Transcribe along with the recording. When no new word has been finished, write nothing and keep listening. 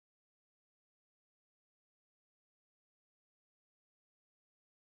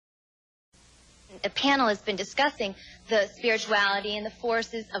panel has been discussing the spirituality and the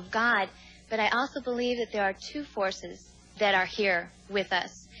forces of God. But I also believe that there are two forces that are here with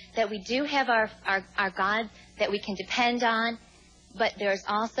us, that we do have our God that we can depend on, but there's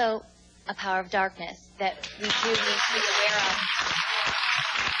also a power of darkness that we do need to be aware of.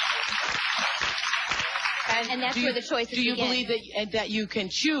 And that's where the choices begin. Do you believe that you can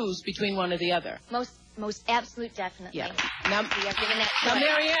choose between one or the other? Most absolute, definitely. Yeah. Now,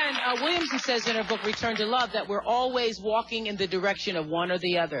 Marianne Williamson says in her book, Return to Love, that we're always walking in the direction of one or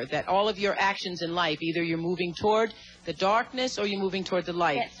the other, that all of your actions in life, either you're moving toward the darkness or you're moving toward the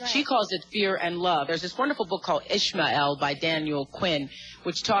light. That's right. She calls it fear and love. There's this wonderful book called Ishmael by Daniel Quinn,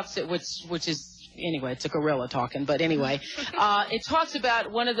 which is, anyway, it's a gorilla talking, but anyway, it talks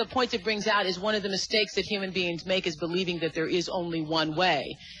about, one of the points it brings out is one of the mistakes that human beings make is believing that there is only one way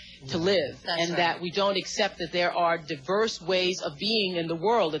to live, that we don't accept that there are diverse ways of being in the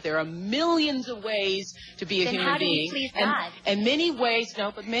world, that there are millions of ways to be a human being. Then how do we please God?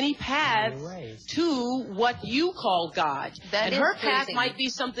 And many paths to what you call God. And her path might be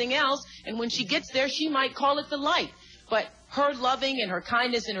something else, and when she gets there, she might call it the light. But her loving and her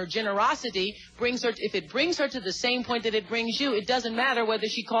kindness and her generosity if it brings her to the same point that it brings you, it doesn't matter whether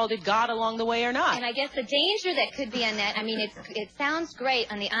she called it God along the way or not. And I guess the danger that could be in that, I mean, it sounds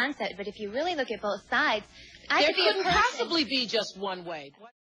great on the onset, but if you really look at both sides, there couldn't possibly be just one way.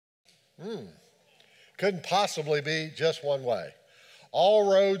 Couldn't possibly be just one way.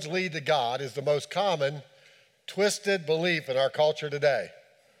 All roads lead to God is the most common twisted belief in our culture today.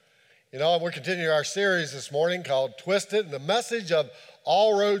 You know, and we're continuing our series this morning called Twisted, and the message of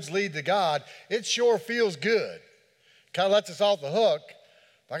all roads lead to God, it sure feels good. Kind of lets us off the hook,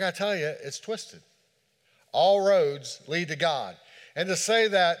 but I got to tell you, it's twisted. All roads lead to God. And to say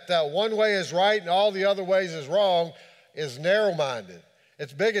that one way is right and all the other ways is wrong is narrow-minded.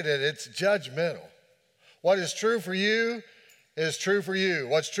 It's bigoted. It's judgmental. What is true for you is true for you.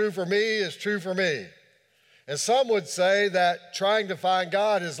 What's true for me is true for me. And some would say that trying to find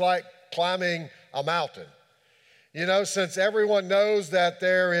God is like climbing a mountain. You know, since everyone knows that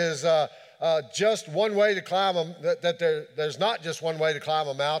there is just one way to climb there's not just one way to climb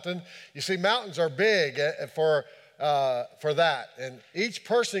a mountain. You see, mountains are big for that, and each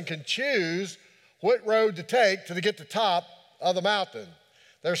person can choose what road to take to get to the top of the mountain.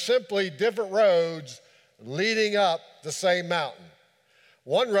 There's simply different roads leading up the same mountain.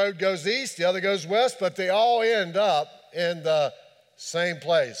 One road goes east, the other goes west, but they all end up in the same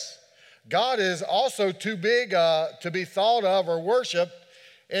place. God is also too big to be thought of or worshiped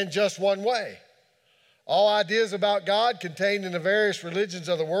in just one way. All ideas about God contained in the various religions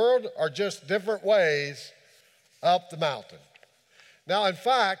of the world are just different ways up the mountain. Now, in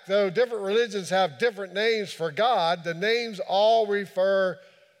fact, though different religions have different names for God, the names all refer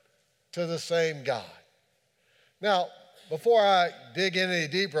to the same God. Now, before I dig in any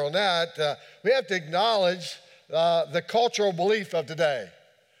deeper on that, we have to acknowledge the cultural belief of today.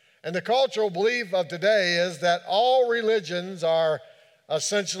 And the cultural belief of today is that all religions are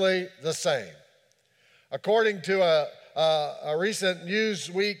essentially the same. According to a recent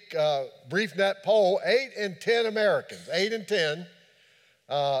Newsweek BriefNet poll, 8 in 10 Americans, 8 in 10,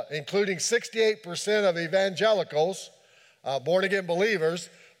 including 68% of evangelicals, born-again believers,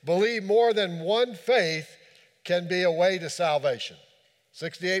 believe more than one faith can be a way to salvation.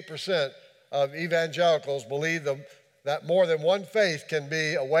 68% of evangelicals believe that more than one faith can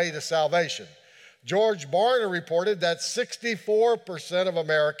be a way to salvation. George Barna reported that 64% of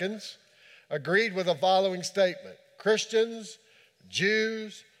Americans agreed with the following statement: Christians,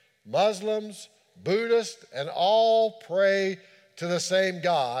 Jews, Muslims, Buddhists, and all pray to the same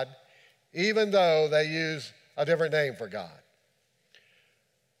God, even though they use a different name for God.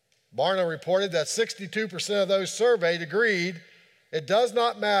 Barna reported that 62% of those surveyed agreed it does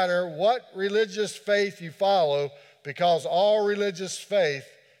not matter what religious faith you follow, because all religious faith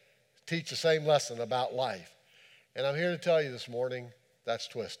teach the same lesson about life. And I'm here to tell you this morning, that's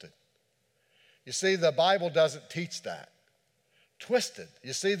twisted. You see, the Bible doesn't teach that. Twisted.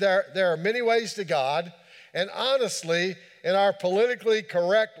 You see, there are many ways to God, and honestly, in our politically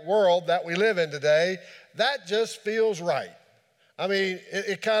correct world that we live in today, that just feels right. I mean,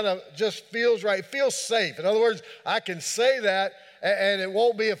 it kind of just feels right. It feels safe. In other words, I can say that and it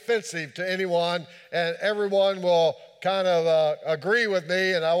won't be offensive to anyone, and everyone will kind of agree with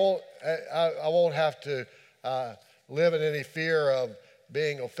me, and I won't have to live in any fear of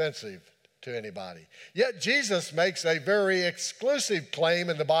being offensive to anybody. Yet Jesus makes a very exclusive claim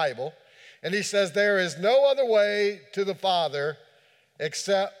in the Bible, and he says there is no other way to the Father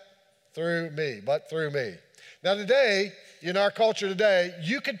except through me, but through me. Now today, in our culture today,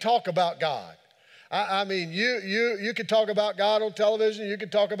 you can talk about God. I mean, you could talk about God on television. You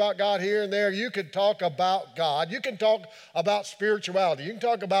could talk about God here and there. You could talk about God. You can talk about spirituality. You can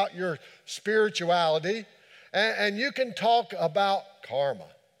talk about your spirituality. And you can talk about karma.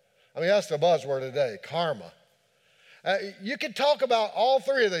 I mean, that's the buzzword today, karma. You can talk about all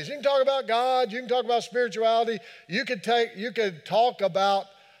three of these. You can talk about God. You can talk about spirituality. You could talk about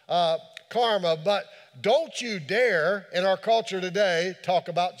karma. But don't you dare, in our culture today, talk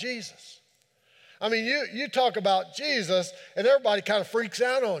about Jesus. I mean, you talk about Jesus, and everybody kind of freaks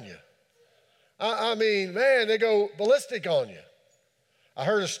out on you. I mean, man, they go ballistic on you. I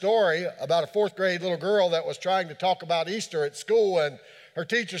heard a story about a fourth grade little girl that was trying to talk about Easter at school, and her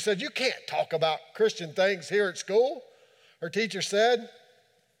teacher said, "You can't talk about Christian things here at school." Her teacher said,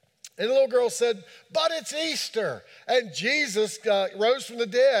 and the little girl said, "But it's Easter, and Jesus rose from the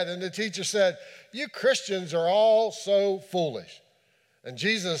dead." And the teacher said, "You Christians are all so foolish." And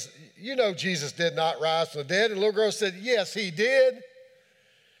Jesus, you know Jesus did not rise from the dead. And the little girl said, "Yes, he did."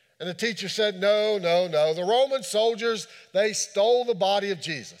 And the teacher said, No. The Roman soldiers, they stole the body of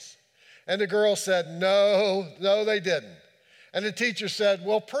Jesus. And the girl said, No, they didn't. And the teacher said,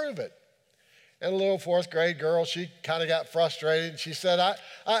 "Well, prove it." And the little fourth grade girl, she kind of got frustrated. And she said,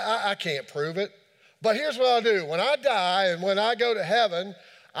 I can't prove it. But here's what I'll do. When I die and when I go to heaven,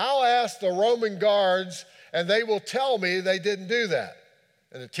 I'll ask the Roman guards, and they will tell me they didn't do that.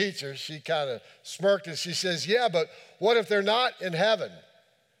 And the teacher, she kind of smirked and she says, "Yeah, but what if they're not in heaven?"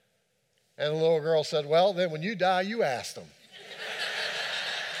 And the little girl said, "Well, then when you die, you ask them."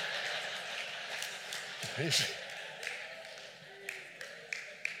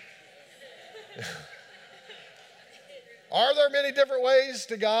 Are there many different ways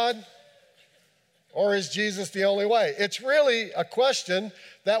to God? Or is Jesus the only way? It's really a question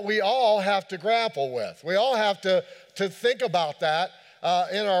that we all have to grapple with. We all have to think about that.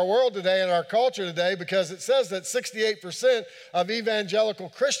 In our world today, in our culture today, because it says that 68% of evangelical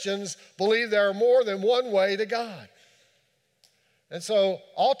Christians believe there are more than one way to God. And so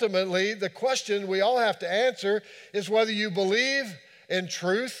ultimately, the question we all have to answer is whether you believe in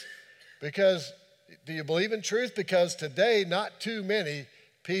truth, because do you believe in truth? Because today, not too many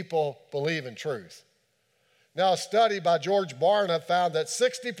people believe in truth. Now, a study by George Barna found that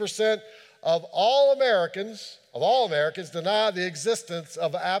 60% of all Americans deny the existence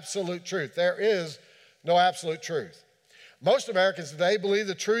of absolute truth. There is no absolute truth. Most Americans today believe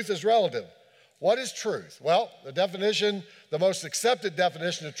the truth is relative. What is truth? Well, the most accepted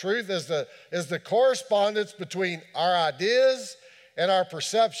definition of truth is the correspondence between our ideas and our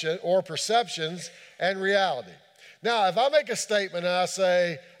perceptions and reality. Now, if I make a statement and I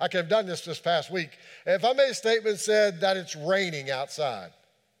say, I could have done this past week, if I made a statement and said that it's raining outside,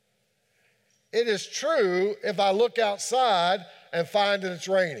 it is true if I look outside and find that it's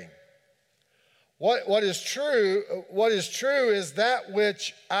raining. What is true is that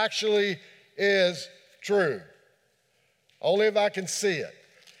which actually is true. Only if I can see it.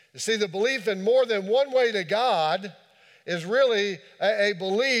 You see, the belief in more than one way to God is really a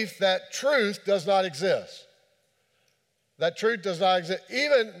belief that truth does not exist. That truth does not exist.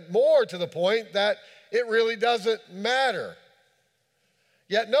 Even more to the point that it really doesn't matter.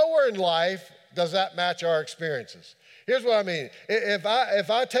 Yet nowhere in life does that match our experiences. Here's what I mean. If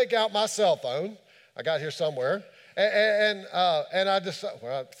I take out my cell phone, I got here somewhere, and I just,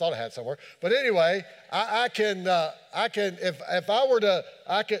 well, I thought I had somewhere, but anyway, if I were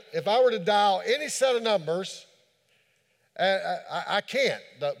to dial any set of numbers, I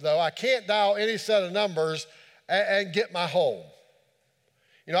can't dial any set of numbers and get my home.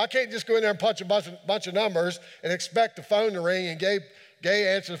 You know, I can't just go in there and punch a bunch of numbers and expect the phone to ring and Gay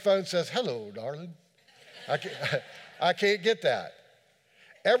answers the phone and says, "Hello, darling." I can't get that.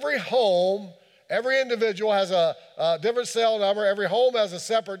 Every home, every individual has a different cell number. Every home has a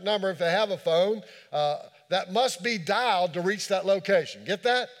separate number if they have a phone that must be dialed to reach that location. Get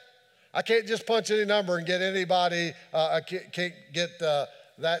that? I can't just punch any number and get anybody. I can't get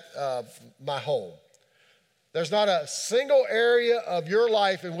my home. There's not a single area of your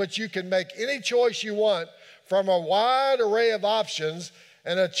life in which you can make any choice you want from a wide array of options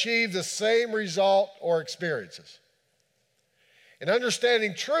and achieve the same result or experiences. In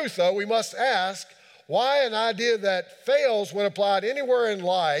understanding truth, though, we must ask why an idea that fails when applied anywhere in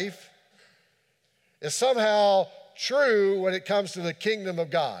life is somehow true when it comes to the kingdom of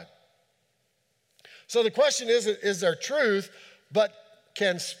God. So the question is there truth, but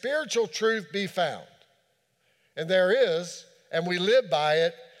can spiritual truth be found? And there is, and we live by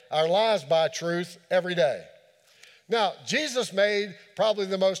it, our lives by truth every day. Now, Jesus made probably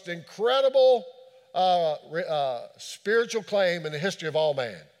the most incredible spiritual claim in the history of all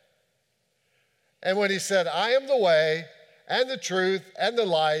man. And when he said, I am the way and the truth and the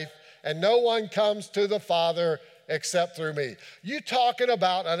life, and no one comes to the Father except through me. You talking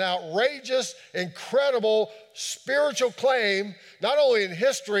about an outrageous, incredible spiritual claim, not only in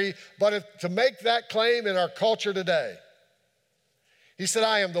history, but to make that claim in our culture today. He said,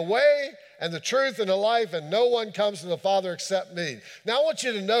 I am the way and the truth and the life, and no one comes to the Father except me. Now I want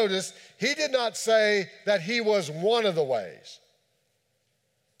you to notice, he did not say that he was one of the ways.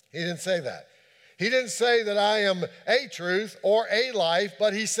 He didn't say that. He didn't say that I am a truth or a life,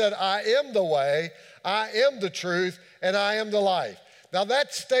 but he said, I am the way, I am the truth, and I am the life. Now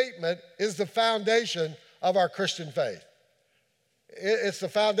that statement is the foundation of our Christian faith. It's the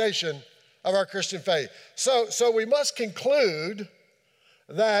foundation of our Christian faith. So we must conclude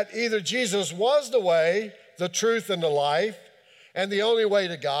that either Jesus was the way, the truth, and the life, and the only way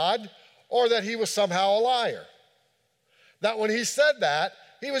to God, or that he was somehow a liar. That when he said that,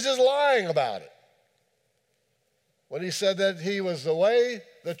 he was just lying about it. When he said that he was the way,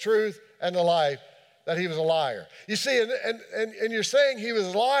 the truth, and the life, that he was a liar. You see, and you're saying he was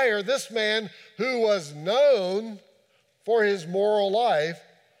a liar, this man who was known for his moral life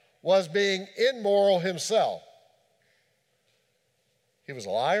was being immoral himself. He was a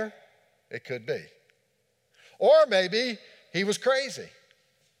liar? It could be. Or maybe he was crazy.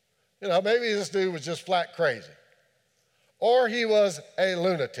 You know, maybe this dude was just flat crazy. Or he was a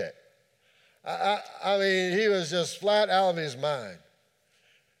lunatic. I mean, he was just flat out of his mind.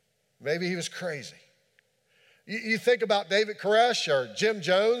 Maybe he was crazy. You think about David Koresh or Jim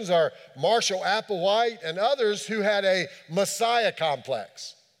Jones or Marshall Applewhite and others who had a Messiah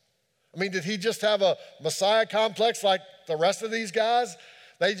complex. I mean, did he just have a Messiah complex like the rest of these guys?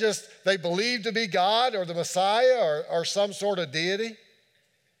 They believed to be God or the Messiah or some sort of deity.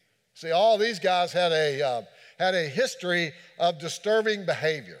 See, all these guys had a history of disturbing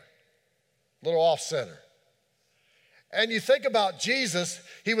behavior. A little off center. And you think about Jesus,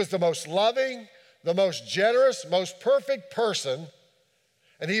 he was the most loving, the most generous, most perfect person,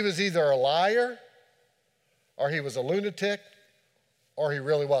 and he was either a liar, or he was a lunatic, or he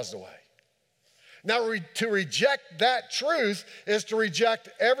really was the way. Now, to reject that truth is to reject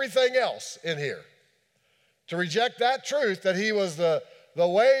everything else in here. To reject that truth, that he was the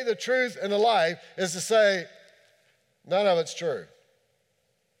way, the truth, and the life, is to say, none of it's true.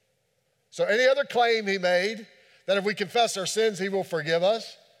 So any other claim he made, that if we confess our sins, he will forgive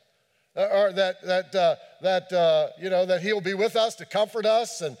us, or that he'll be with us to comfort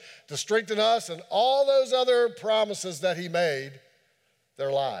us and to strengthen us, and all those other promises that he made,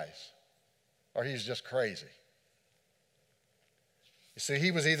 they're lies, or he's just crazy. You see,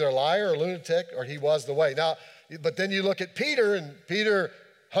 he was either a liar or a lunatic, or he was the way. Now, but then you look at Peter, and Peter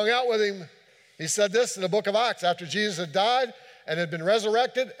hung out with him. He said this in the book of Acts after Jesus had died and had been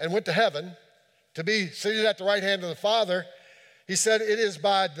resurrected and went to heaven to be seated at the right hand of the Father. He said, it is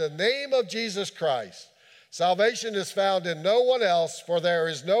by the name of Jesus Christ. Salvation is found in no one else, for there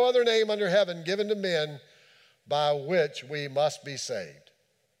is no other name under heaven given to men by which we must be saved.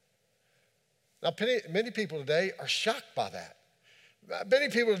 Now, many people today are shocked by that. Many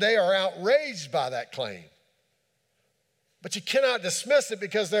people today are outraged by that claim. But you cannot dismiss it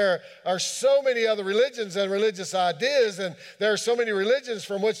because there are so many other religions and religious ideas, and there are so many religions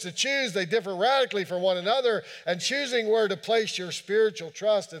from which to choose. They differ radically from one another, and choosing where to place your spiritual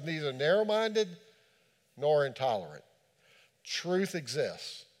trust is neither narrow-minded nor intolerant. Truth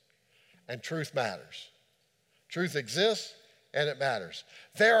exists, and truth matters. Truth exists, and it matters.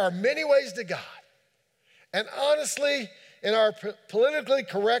 There are many ways to God. And honestly, in our politically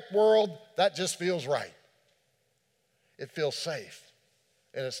correct world, that just feels right. It feels safe,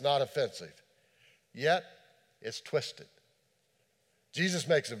 and it's not offensive. Yet, it's twisted. Jesus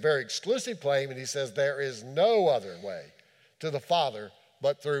makes a very exclusive claim, and he says, there is no other way to the Father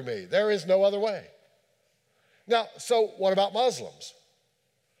but through me. There is no other way. Now, so what about Muslims?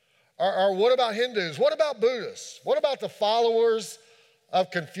 Or what about Hindus? What about Buddhists? What about the followers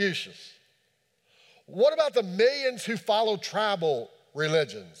of Confucius? What about the millions who follow tribal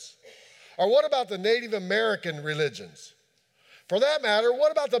religions? Or what about the Native American religions? For that matter,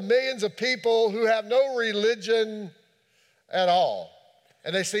 what about the millions of people who have no religion at all,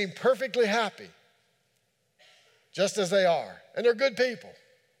 and they seem perfectly happy, just as they are, and they're good people?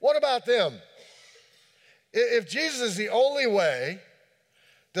 What about them? If Jesus is the only way,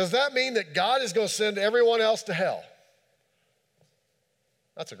 does that mean that God is going to send everyone else to hell?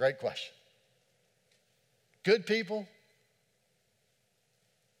 That's a great question. Good people?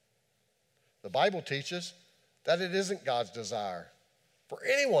 The Bible teaches that it isn't God's desire for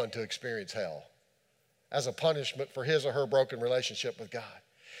anyone to experience hell as a punishment for his or her broken relationship with God.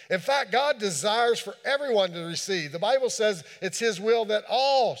 In fact, God desires for everyone to receive. The Bible says it's his will that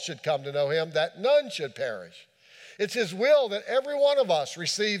all should come to know him, that none should perish. It's his will that every one of us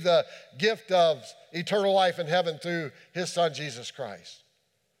receive the gift of eternal life in heaven through his son, Jesus Christ.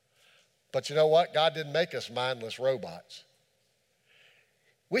 But you know what? God didn't make us mindless robots.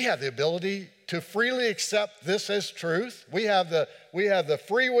 We have the ability to freely accept this as truth. We have the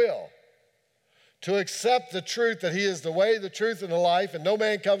free will to accept the truth that he is the way, the truth, and the life, and no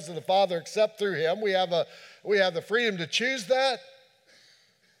man comes to the Father except through him. We have the freedom to choose that,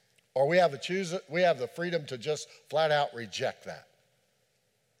 or we have the freedom to just flat out reject that.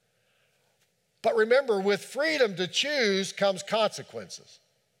 But remember, with freedom to choose comes consequences.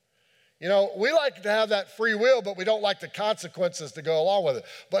 You know, we like to have that free will, but we don't like the consequences to go along with it.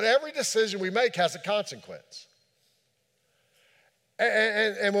 But every decision we make has a consequence.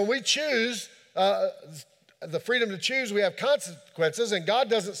 And when we choose the freedom to choose, we have consequences, and God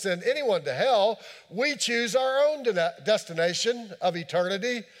doesn't send anyone to hell. We choose our own destination of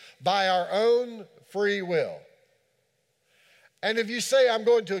eternity by our own free will. And if you say, I'm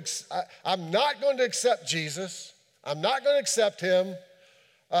not going to accept Jesus, I'm not going to accept him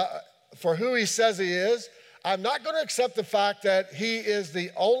for who he says he is, I'm not going to accept the fact that he is the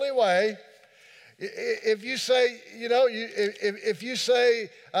only way. If you say, if you say,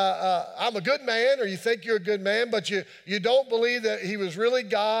 I'm a good man, or you think you're a good man, but you don't believe that he was really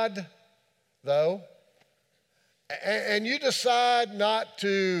God, though, and you decide not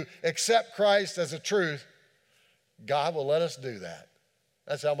to accept Christ as a truth, God will let us do that.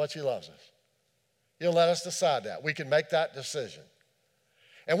 That's how much he loves us. He'll let us decide that. We can make that decision.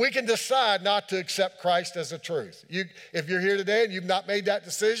 And we can decide not to accept Christ as a truth. If you're here today and you've not made that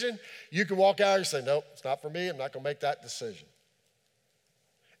decision, you can walk out and say, nope, it's not for me. I'm not going to make that decision.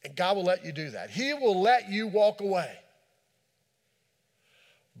 And God will let you do that. He will let you walk away.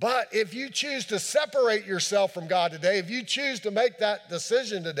 But if you choose to separate yourself from God today, if you choose to make that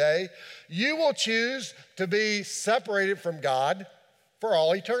decision today, you will choose to be separated from God for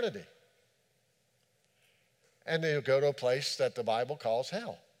all eternity. And then you'll go to a place that the Bible calls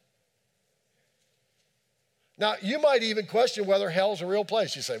hell. Now, you might even question whether hell's a real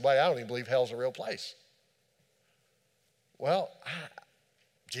place. You say, wait, I don't even believe hell's a real place. Well,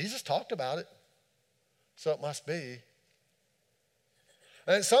 Jesus talked about it, so it must be.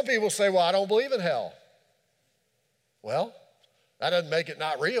 And some people say, well, I don't believe in hell. Well, that doesn't make it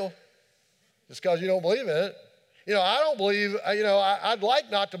not real, just because you don't believe in it. I don't believe, I'd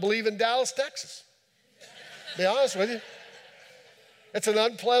like not to believe in Dallas, Texas. Be honest with you. It's an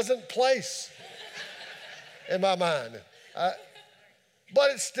unpleasant place in my mind.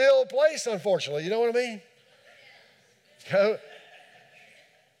 But it's still a place, unfortunately. You know what I mean?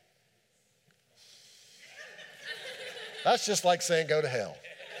 That's just like saying go to hell.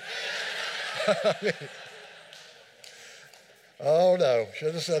 Oh, no,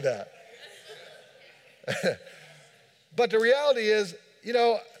 should have said that. But the reality is,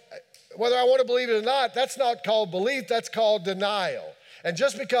 whether I want to believe it or not, that's not called belief, that's called denial. And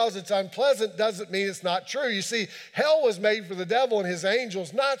just because it's unpleasant doesn't mean it's not true. You see, hell was made for the devil and his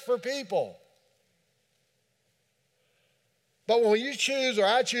angels, not for people. But when you choose, or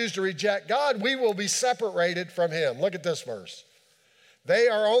I choose to reject God, we will be separated from him. Look at this verse. They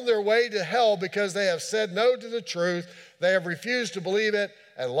are on their way to hell because they have said no to the truth. They have refused to believe it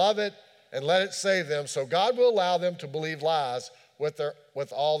and love it and let it save them. So God will allow them to believe lies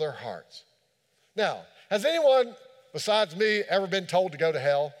with all their hearts. Now, has anyone besides me ever been told to go to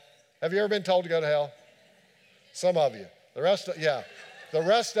hell? Have you ever been told to go to hell? Some of you. The rest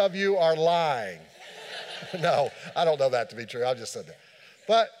of you are lying. No, I don't know that to be true. I just said that.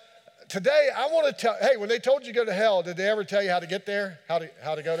 But today I want to tell, hey, when they told you to go to hell, did they ever tell you how to get there? How to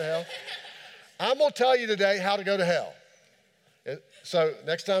go to hell? I'm going to tell you today how to go to hell. So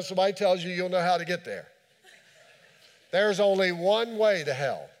next time somebody tells you, you'll know how to get there. There's only one way to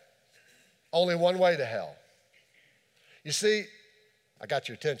hell. Only one way to hell. You see, I got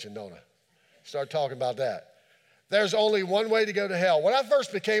your attention, don't I? Start talking about that. There's only one way to go to hell. When I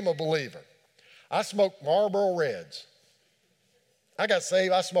first became a believer, I smoked Marlboro Reds. I got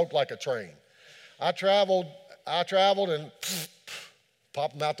saved, I smoked like a train. I traveled and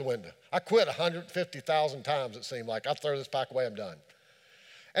pop them out the window. I quit 150,000 times, it seemed like. I'll throw this pack away, I'm done.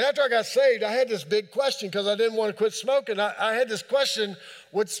 And after I got saved, I had this big question because I didn't want to quit smoking. I had this question,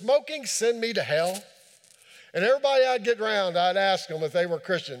 would smoking send me to hell? And everybody I'd get around, I'd ask them if they were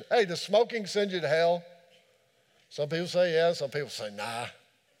Christian, hey, does smoking send you to hell? Some people say yes, some people say nah.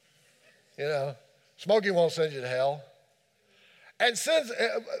 Smoking won't send you to hell. And since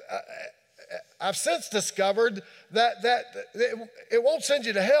I've since discovered that it won't send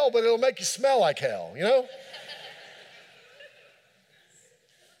you to hell, but it'll make you smell like hell, you know?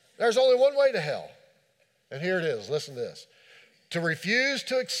 There's only one way to hell. And here it is. Listen to this. To refuse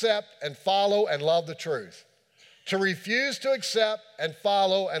to accept and follow and love the truth. To refuse to accept and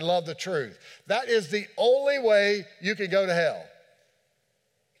follow and love the truth. That is the only way you can go to hell.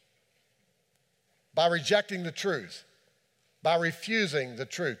 By rejecting the truth. By refusing the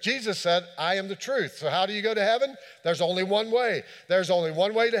truth. Jesus said, I am the truth. So how do you go to heaven? There's only one way. There's only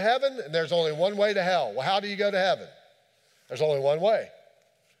one way to heaven, and there's only one way to hell. Well, how do you go to heaven? There's only one way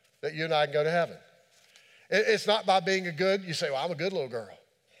that you and I can go to heaven. It's not by being a good, you say, well, I'm a good little girl.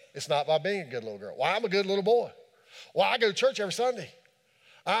 It's not by being a good little girl. Well, I'm a good little boy. Well, I go to church every Sunday.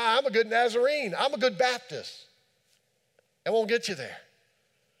 I'm a good Nazarene. I'm a good Baptist. It won't get you there.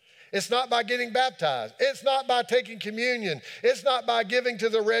 It's not by getting baptized. It's not by taking communion. It's not by giving to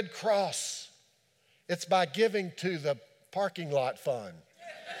the Red Cross. It's by giving to the parking lot fund.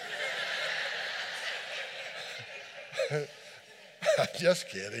 I'm just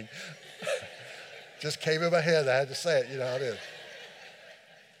kidding. Just came in my head. I had to say it. You know how it is.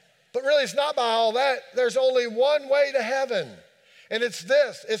 But really, it's not by all that. There's only one way to heaven. And it's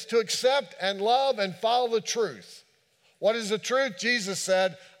this. It's to accept and love and follow the truth. What is the truth? Jesus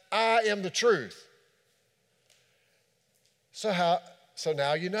said, I am the truth. So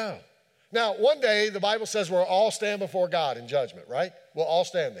now you know. Now, one day, the Bible says we'll all stand before God in judgment, right? We'll all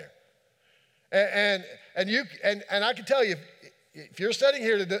stand there. And I can tell you, if you're sitting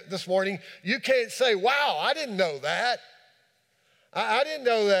here this morning, you can't say, wow, I didn't know that. I didn't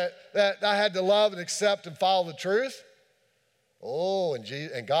know that I had to love and accept and follow the truth. Oh,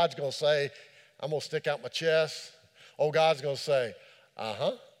 and God's going to say, I'm going to stick out my chest. Oh, God's going to say,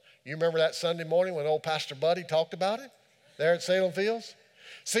 uh-huh. You remember that Sunday morning when old Pastor Buddy talked about it there at Salem Fields?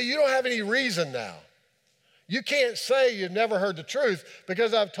 See, you don't have any reason now. You can't say you've never heard the truth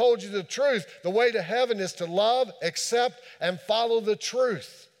because I've told you the truth. The way to heaven is to love, accept, and follow the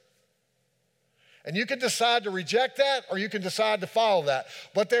truth. And you can decide to reject that or you can decide to follow that.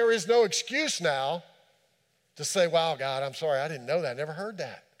 But there is no excuse now to say, wow, God, I'm sorry, I didn't know that, I never heard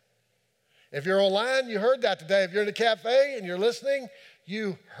that. If you're online, you heard that today. If you're in a cafe and you're listening,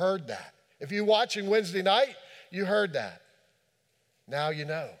 you heard that. If you're watching Wednesday night, you heard that. Now you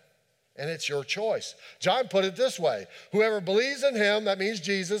know. And it's your choice. John put it this way. Whoever believes in him, that means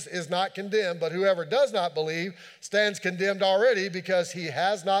Jesus, is not condemned. But whoever does not believe stands condemned already because he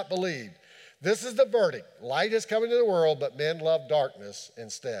has not believed. This is the verdict. Light has come into the world, but men love darkness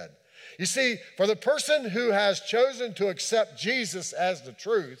instead. You see, for the person who has chosen to accept Jesus as the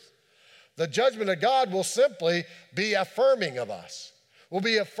truth, the judgment of God will simply be affirming of us. Will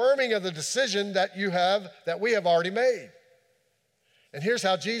be affirming of the decision that we have already made. And here's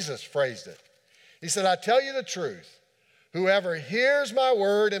how Jesus phrased it. He said, I tell you the truth. Whoever hears my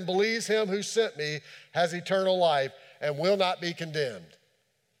word and believes him who sent me has eternal life and will not be condemned.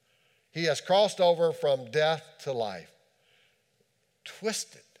 He has crossed over from death to life.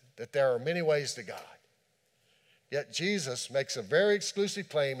 Twisted that there are many ways to God. Yet Jesus makes a very exclusive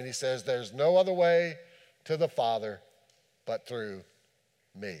claim and he says, there's no other way to the Father but through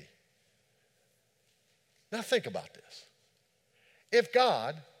me. Now think about this. If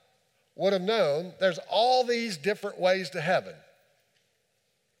God would have known there's all these different ways to heaven,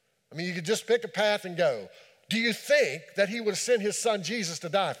 I mean, you could just pick a path and go. Do you think that he would have sent his son Jesus to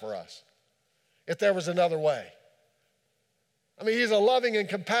die for us if there was another way? I mean, he's a loving and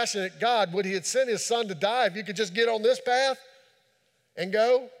compassionate God. Would he have sent his son to die if you could just get on this path and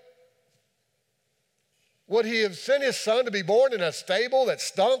go? Would he have sent his son to be born in a stable that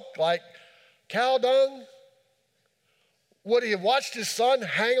stunk like cow dung? Would he have watched his son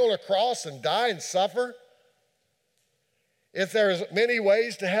hang on a cross and die and suffer? If there's many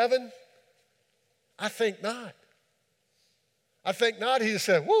ways to heaven? I think not. I think not. He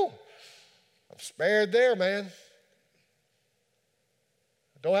said, whoo, I'm spared there, man.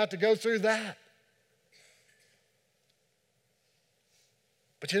 I don't have to go through that.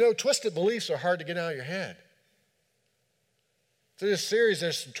 But you know, twisted beliefs are hard to get out of your head. Through this series,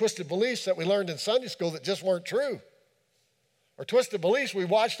 there's some twisted beliefs that we learned in Sunday school that just weren't true. Or twisted beliefs we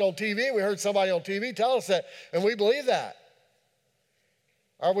watched on TV, we heard somebody on TV tell us that, and we believe that.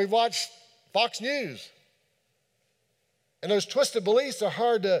 Or we watched Fox News. And those twisted beliefs are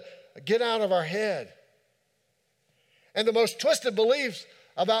hard to get out of our head. And the most twisted beliefs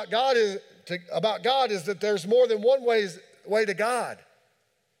about God is that there's more than one way to God.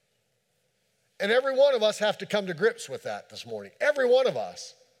 And every one of us have to come to grips with that this morning. Every one of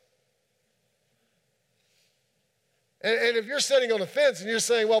us. And if you're sitting on the fence and you're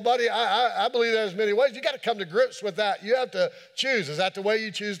saying, well, buddy, I believe there's many ways, you got to come to grips with that. You have to choose. Is that the way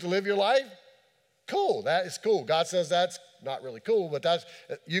you choose to live your life? Cool, that is cool. God says that's not really cool, but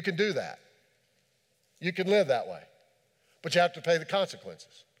you can do that. You can live that way. But you have to pay the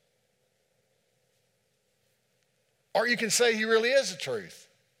consequences. Or you can say he really is the truth.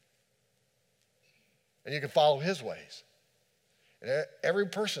 And you can follow his ways. And every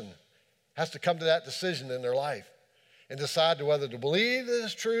person has to come to that decision in their life and decide to whether to believe that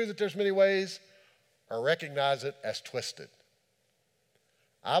it's true that there's many ways or recognize it as twisted.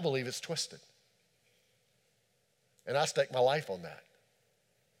 I believe it's twisted. And I stake my life on that.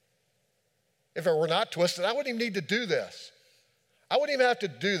 If it were not twisted, I wouldn't even need to do this. I wouldn't even have to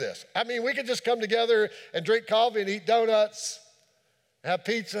do this. I mean, we could just come together and drink coffee and eat donuts, have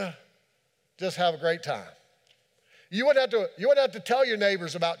pizza, just have a great time. You wouldn't have to tell your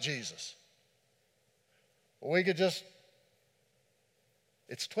neighbors about Jesus. We could just,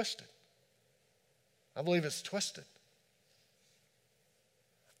 it's twisted. I believe it's twisted.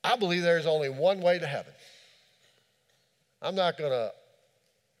 I believe there's only one way to heaven. I'm not going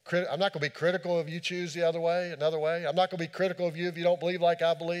to be critical if you choose the other way, another way. I'm not going to be critical of you if you don't believe like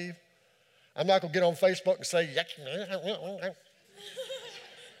I believe. I'm not going to get on Facebook and say,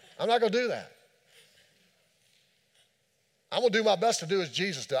 I'm not going to do that. I'm going to do my best to do as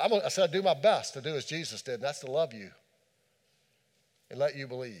Jesus did. I said I'd do my best to do as Jesus did, and that's to love you and let you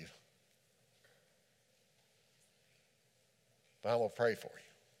believe. But I'm going to pray for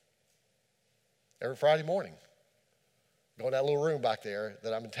you. Every Friday morning, go in that little room back there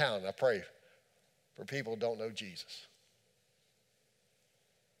that I'm in town, and I pray for people who don't know Jesus.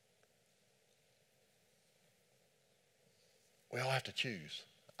 We all have to choose.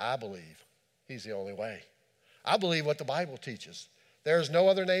 I believe he's the only way. I believe what the Bible teaches. There is no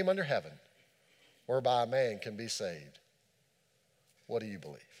other name under heaven whereby a man can be saved. What do you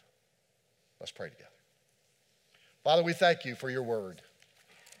believe? Let's pray together. Father, we thank you for your word.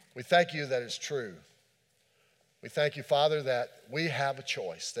 We thank you that it's true. We thank you, Father, that we have a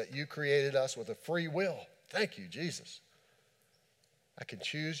choice, that you created us with a free will. Thank you, Jesus. I can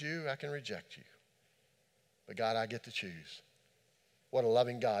choose you, I can reject you. But God, I get to choose. What a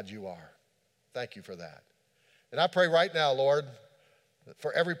loving God you are. Thank you for that. And I pray right now, Lord,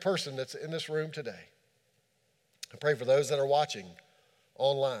 for every person that's in this room today. I pray for those that are watching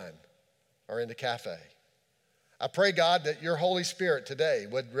online or in the cafe. I pray, God, that your Holy Spirit today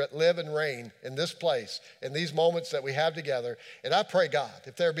would live and reign in this place, in these moments that we have together. And I pray, God,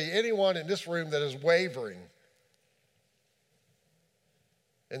 if there be anyone in this room that is wavering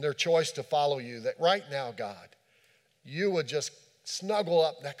in their choice to follow you, that right now, God, you would just snuggle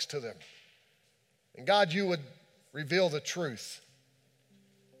up next to them. And God, you would reveal the truth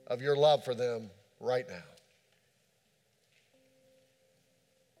of your love for them right now.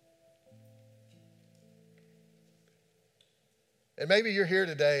 And maybe you're here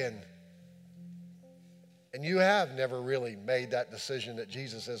today and you have never really made that decision that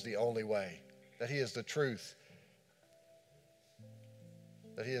Jesus is the only way, that he is the truth,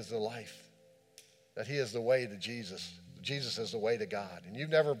 that he is the life, that he is the way to Jesus. Jesus is the way to God. And you've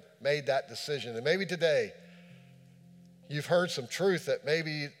never made that decision. And maybe today you've heard some truth that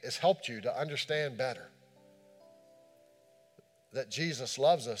maybe has helped you to understand better that Jesus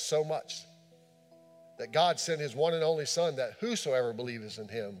loves us so much, that God sent his one and only Son, that whosoever believes in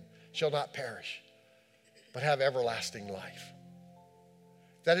him shall not perish, but have everlasting life.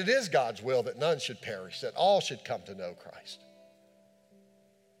 That it is God's will that none should perish, that all should come to know Christ.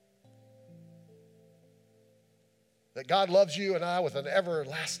 That God loves you and I with an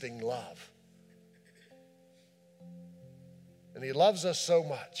everlasting love. And he loves us so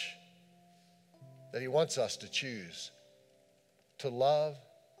much that he wants us to choose to love,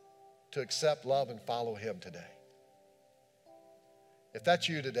 to accept, love, and follow him today. If that's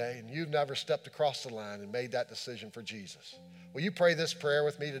you today and you've never stepped across the line and made that decision for Jesus, will you pray this prayer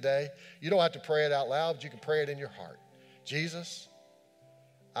with me today? You don't have to pray it out loud, but you can pray it in your heart. Jesus,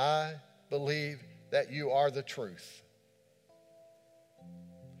 I believe that you are the truth.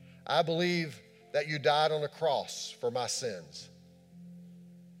 I believe that you died on the cross for my sins.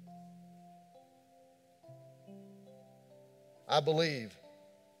 I believe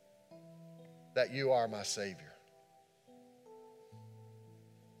that you are my Savior.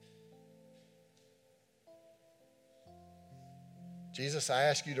 Jesus, I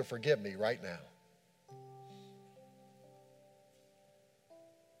ask you to forgive me right now.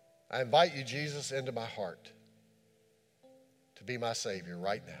 I invite you, Jesus, into my heart to be my Savior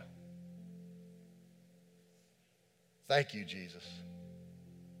right now. Thank you, Jesus,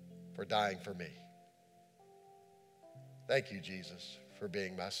 for dying for me. Thank you, Jesus, for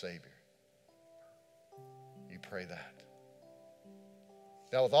being my Savior. You pray that.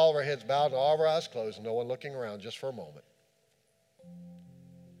 Now, with all of our heads bowed and all of our eyes closed and no one looking around, just for a moment.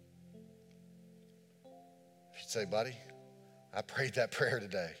 If you'd say, buddy, I prayed that prayer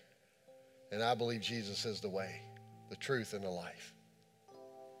today, and I believe Jesus is the way, the truth, and the life.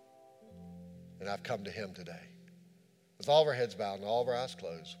 And I've come to him today. With all of our heads bowed and all of our eyes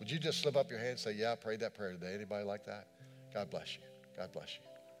closed, would you just slip up your hand and say, yeah, I prayed that prayer today? Anybody like that? God bless you. God bless you.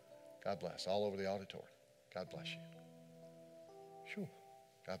 God bless. All over the auditorium. God bless you. Whew.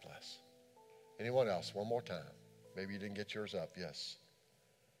 God bless. Anyone else? One more time. Maybe you didn't get yours up. Yes.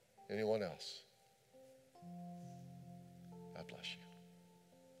 Anyone else? God bless you.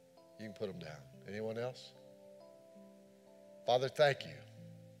 You can put them down. Anyone else? Father, thank you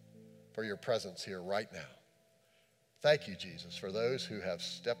for your presence here right now. Thank you, Jesus, for those who have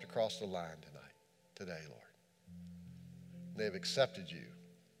stepped across the line today, Lord. They've accepted you,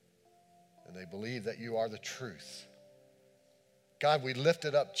 and they believe that you are the truth. God, we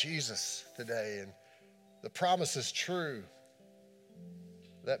lifted up Jesus today, and the promise is true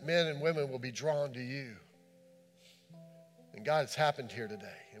that men and women will be drawn to you. And God, it's happened here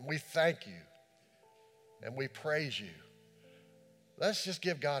today, and we thank you, and we praise you. Let's just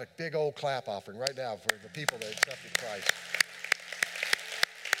give God a big old clap offering right now for the people that accepted Christ.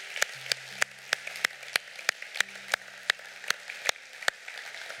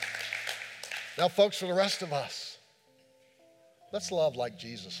 Now, folks, for the rest of us, let's love like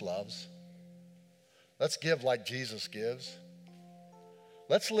Jesus loves. Let's give like Jesus gives.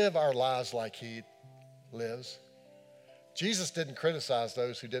 Let's live our lives like he lives. Jesus didn't criticize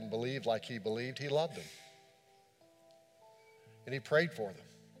those who didn't believe like he believed. He loved them. And he prayed for them.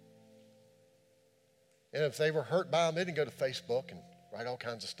 And if they were hurt by him, they didn't go to Facebook and write all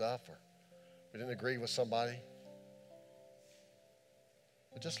kinds of stuff, or we didn't agree with somebody.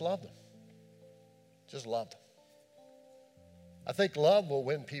 But just love them. Just love them. I think love will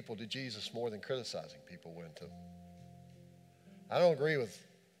win people to Jesus more than criticizing people win to him. I don't agree with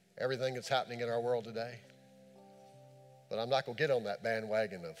everything that's happening in our world today, but I'm not going to get on that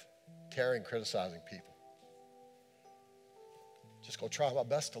bandwagon of tearing, criticizing people. Just going to try my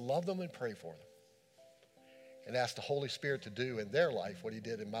best to love them and pray for them. And ask the Holy Spirit to do in their life what he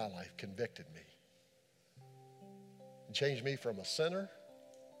did in my life, convicted me. And changed me from a sinner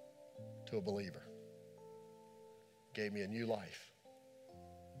to a believer. Gave me a new life.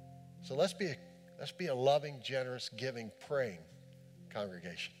 So let's be a loving, generous, giving, praying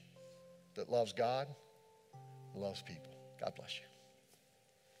congregation that loves God and loves people. God bless you.